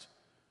Christ.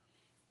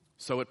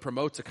 So it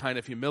promotes a kind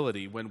of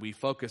humility when we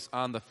focus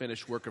on the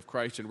finished work of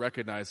Christ and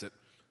recognize it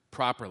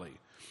properly.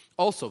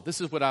 Also, this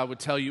is what I would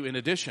tell you in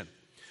addition.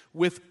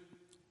 With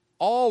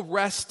all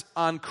rest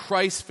on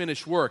Christ's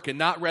finished work and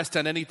not rest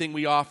on anything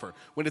we offer,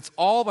 when it's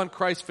all on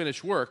Christ's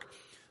finished work,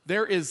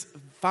 there is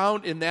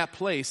found in that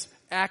place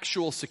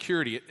actual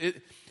security.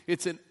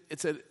 It's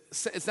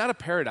not a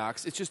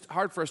paradox. It's just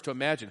hard for us to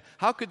imagine.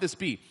 How could this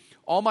be?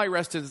 All my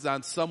rest is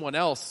on someone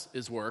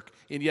else's work,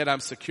 and yet I'm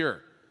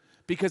secure.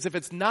 Because if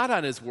it's not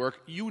on his work,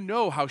 you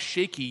know how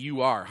shaky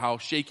you are, how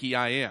shaky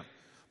I am.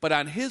 But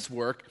on his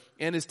work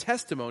and his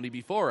testimony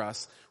before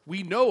us,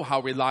 we know how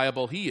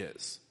reliable he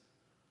is.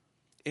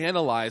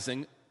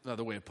 Analyzing,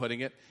 another way of putting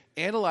it,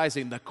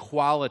 analyzing the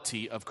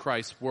quality of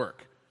Christ's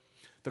work,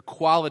 the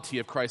quality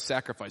of Christ's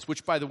sacrifice,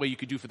 which, by the way, you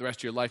could do for the rest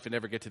of your life and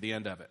never get to the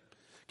end of it.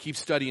 Keep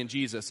studying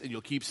Jesus, and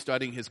you'll keep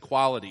studying his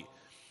quality.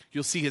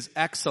 You'll see his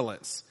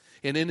excellence.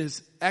 And in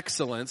his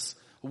excellence,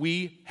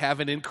 we have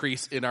an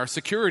increase in our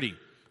security.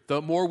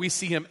 The more we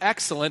see him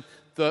excellent,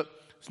 the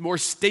more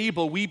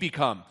stable we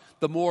become.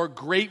 The more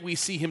great we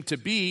see him to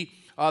be,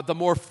 the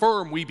more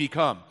firm we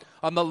become.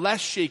 The less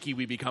shaky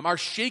we become. Our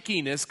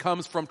shakiness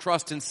comes from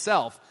trust in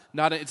self.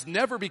 It's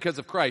never because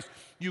of Christ.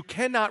 You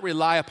cannot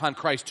rely upon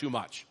Christ too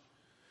much.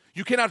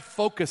 You cannot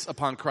focus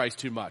upon Christ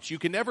too much. You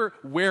can never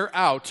wear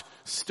out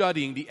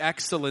studying the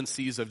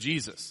excellencies of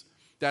Jesus.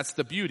 That's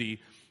the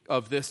beauty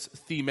of this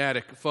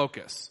thematic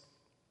focus.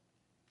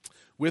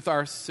 With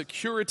our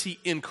security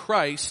in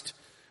Christ,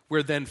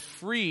 we're then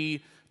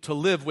free to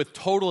live with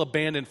total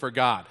abandon for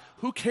God.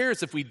 Who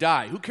cares if we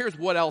die? Who cares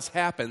what else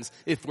happens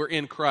if we're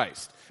in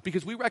Christ?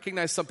 Because we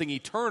recognize something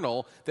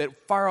eternal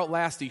that far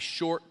outlasts these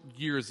short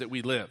years that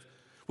we live.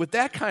 With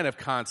that kind of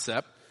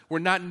concept, we're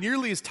not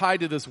nearly as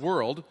tied to this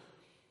world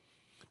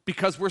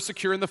because we're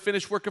secure in the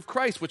finished work of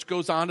Christ, which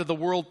goes on to the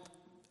world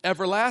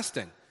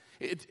everlasting.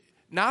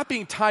 Not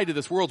being tied to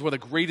this world is one of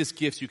the greatest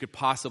gifts you could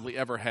possibly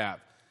ever have.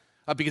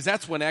 Because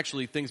that's when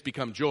actually things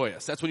become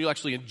joyous. That's when you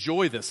actually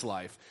enjoy this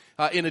life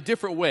in a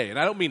different way. And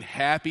I don't mean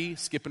happy,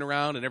 skipping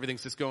around and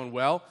everything's just going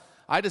well.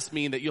 I just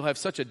mean that you'll have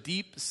such a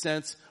deep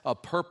sense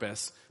of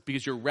purpose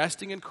because you're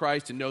resting in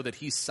Christ and know that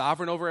He's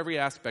sovereign over every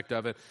aspect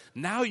of it.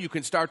 Now you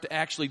can start to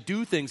actually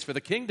do things for the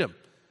kingdom.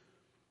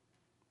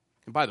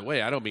 And by the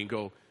way, I don't mean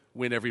go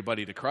win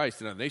everybody to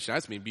Christ in a nation. I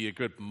just mean be a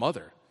good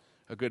mother,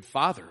 a good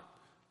father,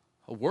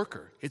 a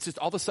worker. It's just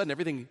all of a sudden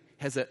everything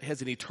has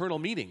an eternal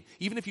meaning.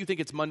 Even if you think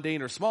it's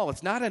mundane or small,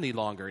 it's not any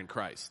longer in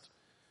Christ.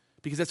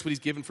 Because that's what He's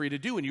given for you to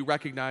do, and you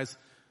recognize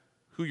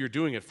who you're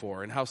doing it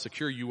for and how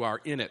secure you are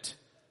in it.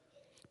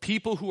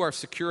 People who are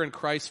secure in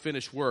Christ's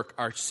finished work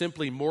are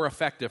simply more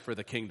effective for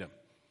the kingdom.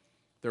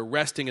 They're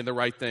resting in the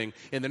right thing,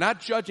 and they're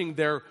not judging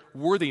their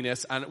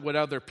worthiness on what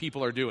other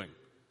people are doing.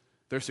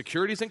 Their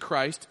security is in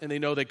Christ, and they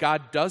know that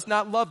God does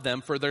not love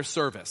them for their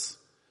service.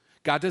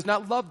 God does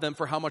not love them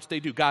for how much they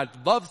do. God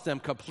loves them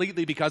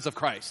completely because of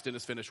Christ and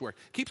His finished work.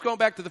 Keeps going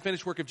back to the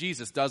finished work of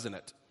Jesus, doesn't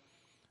it?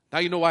 Now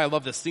you know why I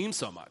love this theme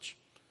so much.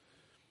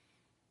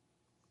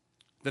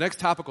 The next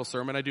topical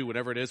sermon I do,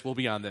 whatever it is, will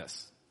be on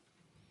this.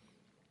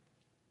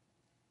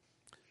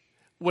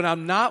 When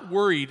I'm not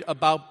worried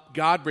about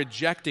God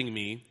rejecting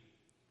me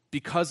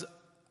because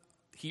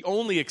He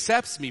only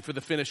accepts me for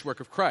the finished work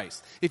of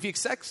Christ. If He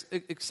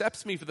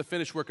accepts me for the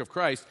finished work of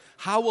Christ,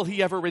 how will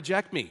He ever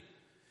reject me?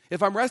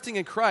 If I'm resting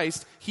in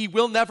Christ, He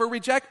will never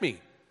reject me.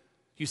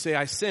 You say,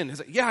 I sin. I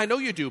say, yeah, I know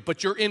you do,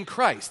 but you're in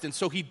Christ, and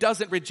so He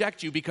doesn't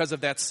reject you because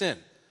of that sin.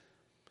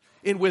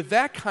 And with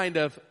that kind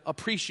of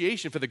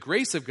appreciation for the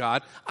grace of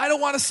God, I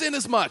don't want to sin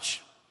as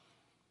much.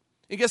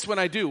 And guess when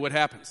I do, what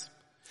happens?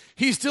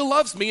 He still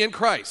loves me in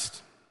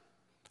Christ.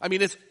 I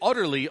mean, it's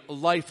utterly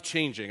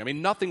life-changing. I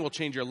mean, nothing will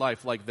change your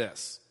life like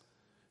this.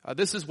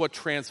 This is what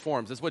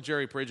transforms. This is what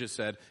Jerry Bridges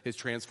said is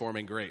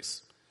transforming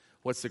grace.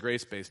 What's the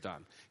grace based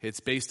on? It's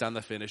based on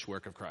the finished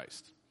work of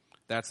Christ.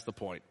 That's the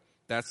point.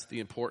 That's the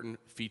important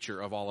feature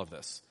of all of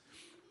this.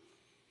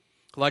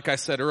 Like I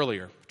said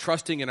earlier,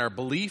 trusting in our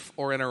belief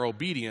or in our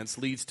obedience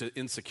leads to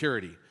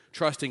insecurity.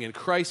 Trusting in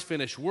Christ's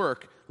finished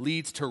work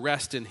leads to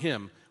rest in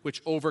Him,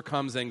 which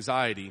overcomes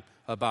anxiety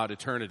about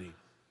eternity.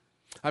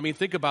 I mean,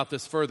 think about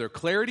this further.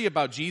 Clarity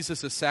about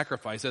Jesus'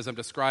 sacrifice as I'm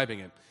describing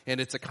it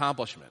and its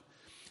accomplishment.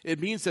 It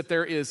means that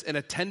there is an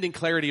attending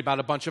clarity about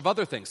a bunch of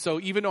other things. So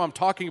even though I'm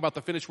talking about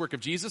the finished work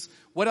of Jesus,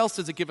 what else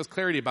does it give us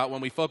clarity about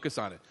when we focus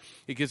on it?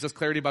 It gives us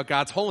clarity about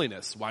God's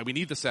holiness, why we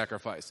need the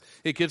sacrifice.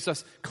 It gives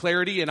us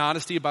clarity and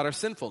honesty about our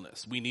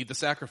sinfulness. We need the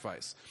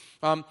sacrifice.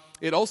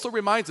 It also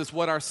reminds us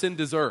what our sin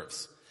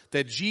deserves,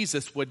 that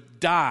Jesus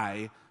would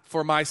die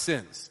for my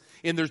sins.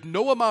 And there's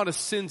no amount of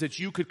sins that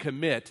you could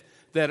commit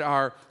that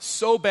are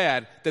so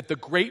bad that the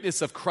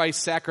greatness of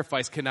Christ's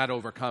sacrifice cannot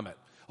overcome it.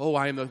 Oh,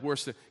 I am the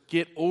worst.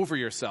 Get over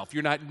yourself.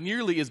 You're not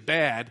nearly as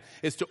bad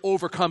as to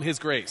overcome His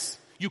grace.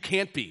 You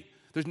can't be.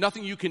 There's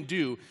nothing you can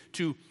do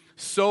to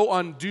so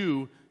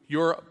undo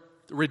your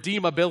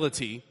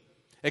redeemability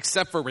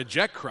except for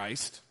reject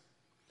Christ.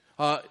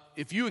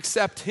 If you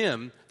accept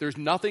Him, there's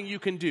nothing you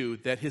can do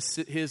that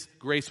His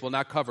grace will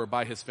not cover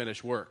by His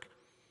finished work.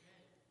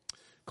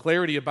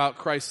 Clarity about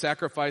Christ's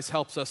sacrifice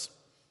helps us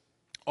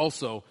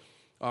also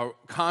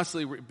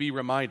constantly be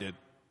reminded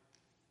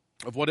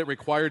of what it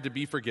required to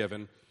be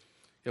forgiven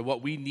and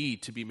what we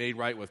need to be made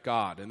right with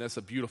God. And that's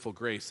a beautiful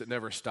grace that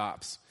never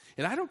stops.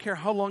 And I don't care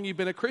how long you've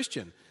been a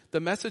Christian. The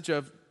message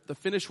of the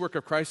finished work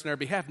of Christ on our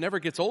behalf never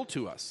gets old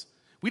to us.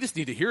 We just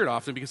need to hear it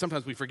often because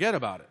sometimes we forget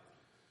about it.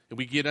 And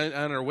we get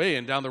on our way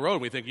and down the road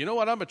and we think, you know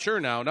what, I'm mature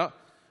now.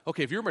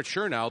 Okay, if you're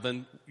mature now,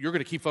 then you're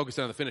going to keep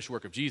focusing on the finished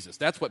work of Jesus.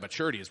 That's what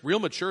maturity is. Real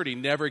maturity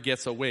never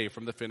gets away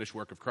from the finished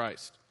work of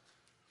Christ.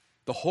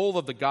 The whole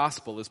of the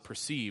gospel is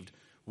perceived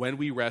when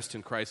we rest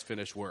in Christ's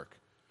finished work.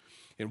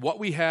 And what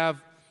we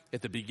have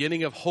at the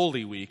beginning of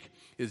Holy Week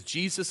is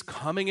Jesus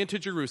coming into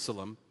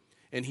Jerusalem,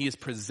 and He is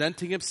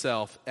presenting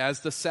Himself as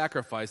the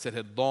sacrifice that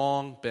had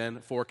long been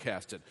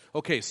forecasted.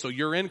 Okay, so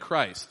you're in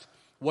Christ.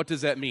 What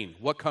does that mean?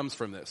 What comes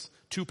from this?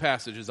 2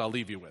 passages I'll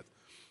leave you with.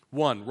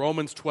 1,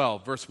 Romans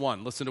 12, verse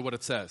 1. Listen to what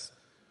it says.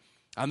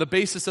 On the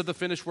basis of the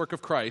finished work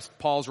of Christ,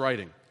 Paul's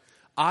writing,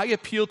 I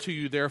appeal to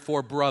you,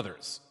 therefore,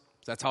 brothers.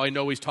 That's how I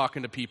know he's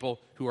talking to people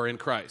who are in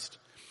Christ.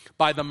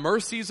 By the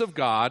mercies of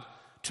God,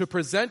 to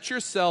present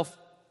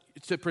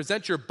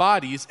your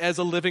bodies as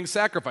a living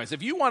sacrifice.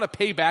 If you want to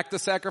pay back the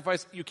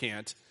sacrifice, you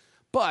can't.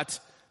 But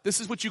this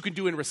is what you can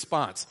do in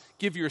response.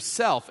 Give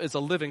yourself as a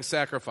living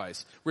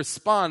sacrifice.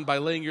 Respond by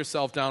laying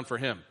yourself down for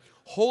Him.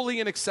 Holy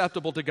and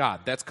acceptable to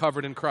God. That's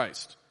covered in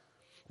Christ.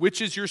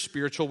 Which is your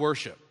spiritual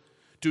worship.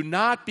 Do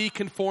not be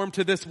conformed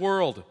to this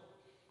world.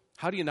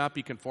 How do you not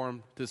be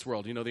conformed to this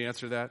world? You know the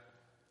answer to that?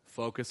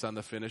 Focus on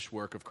the finished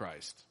work of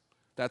Christ.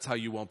 That's how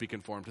you won't be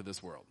conformed to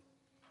this world.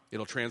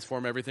 It'll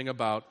transform everything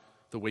about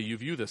the way you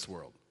view this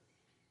world.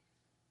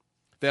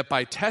 That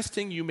by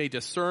testing you may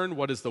discern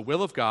what is the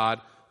will of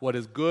God, what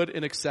is good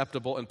and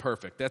acceptable and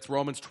perfect. That's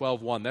Romans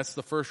 12:1. That's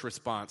the first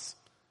response.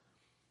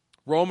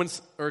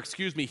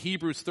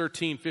 Hebrews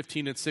 13,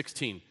 15, and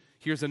 16.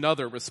 Here's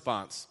another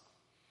response.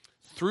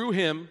 Through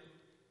Him,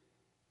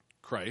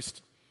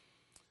 Christ,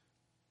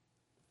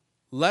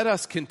 let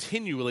us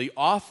continually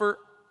offer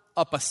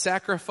up a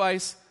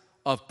sacrifice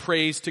of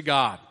praise to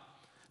God.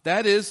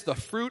 That is the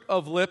fruit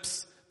of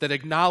lips that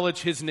acknowledge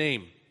his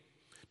name.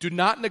 Do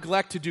not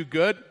neglect to do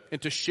good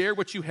and to share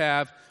what you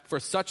have, for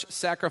such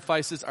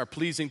sacrifices are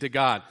pleasing to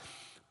God.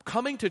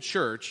 Coming to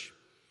church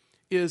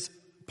is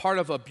part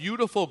of a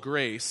beautiful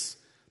grace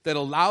that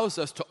allows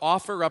us to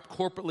offer up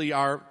corporately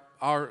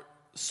our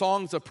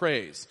songs of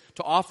praise,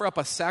 to offer up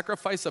a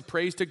sacrifice of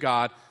praise to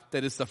God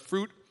that is the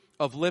fruit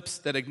of lips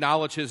that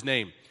acknowledge his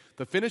name.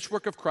 The finished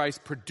work of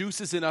Christ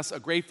produces in us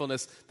a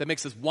gratefulness that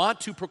makes us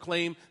want to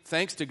proclaim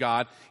thanks to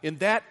God. In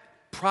that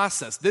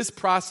process, this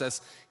process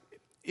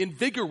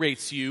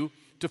invigorates you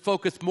to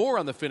focus more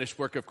on the finished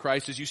work of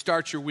Christ as you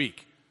start your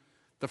week,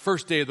 the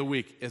first day of the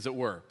week, as it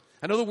were.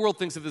 I know the world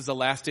thinks of this as the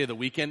last day of the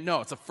weekend. No,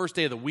 it's the first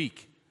day of the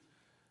week.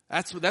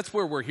 That's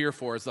where we're here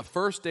for, is the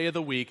first day of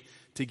the week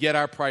to get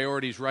our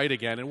priorities right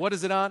again. And what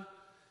is it on?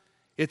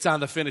 It's on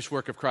the finished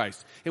work of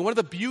Christ. And one of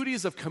the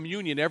beauties of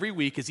communion every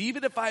week is,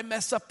 even if I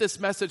mess up this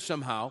message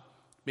somehow,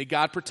 may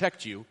God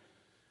protect you,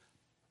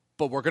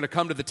 but we're going to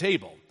come to the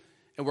table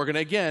and we're going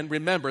to again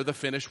remember the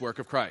finished work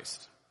of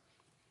Christ.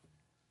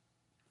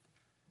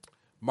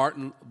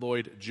 Martin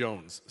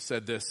Lloyd-Jones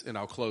said this, and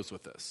I'll close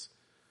with this.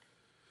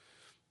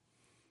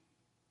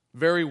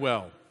 Very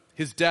well,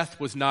 his death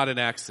was not an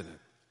accident.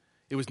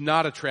 It was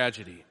not a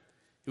tragedy.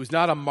 It was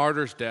not a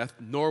martyr's death,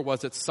 nor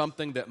was it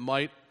something that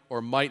might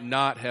or might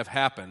not have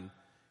happened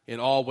and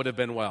all would have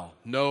been well.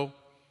 No,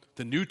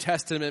 the New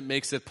Testament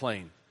makes it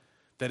plain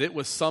that it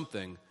was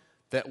something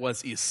that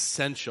was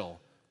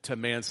essential to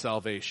man's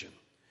salvation.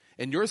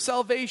 And your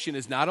salvation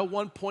is not a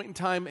one point in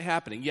time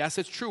happening. Yes,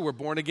 it's true, we're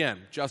born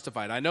again,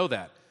 justified. I know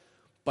that.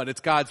 But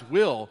it's God's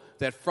will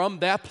that from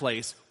that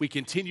place we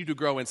continue to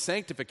grow in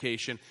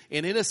sanctification.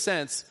 And in a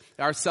sense,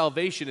 our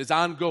salvation is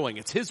ongoing.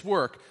 It's his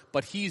work,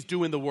 but he's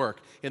doing the work.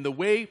 And the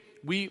way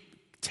we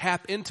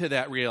tap into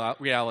that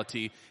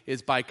reality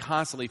is by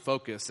constantly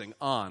focusing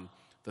on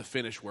the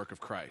finished work of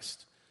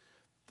Christ.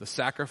 The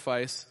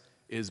sacrifice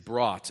is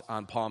brought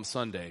on Palm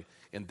Sunday,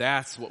 and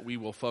that's what we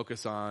will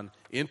focus on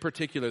in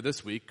particular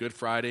this week, Good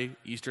Friday,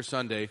 Easter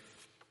Sunday,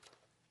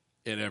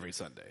 and every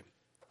Sunday,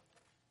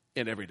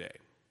 and every day.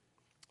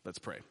 Let's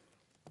pray.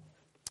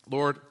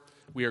 Lord,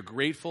 we are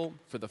grateful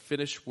for the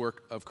finished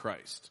work of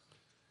Christ.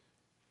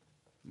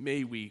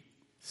 May we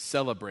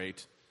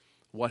celebrate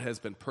what has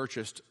been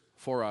purchased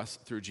for us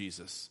through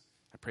Jesus.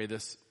 I pray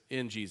this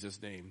in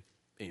Jesus' name.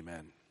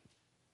 Amen.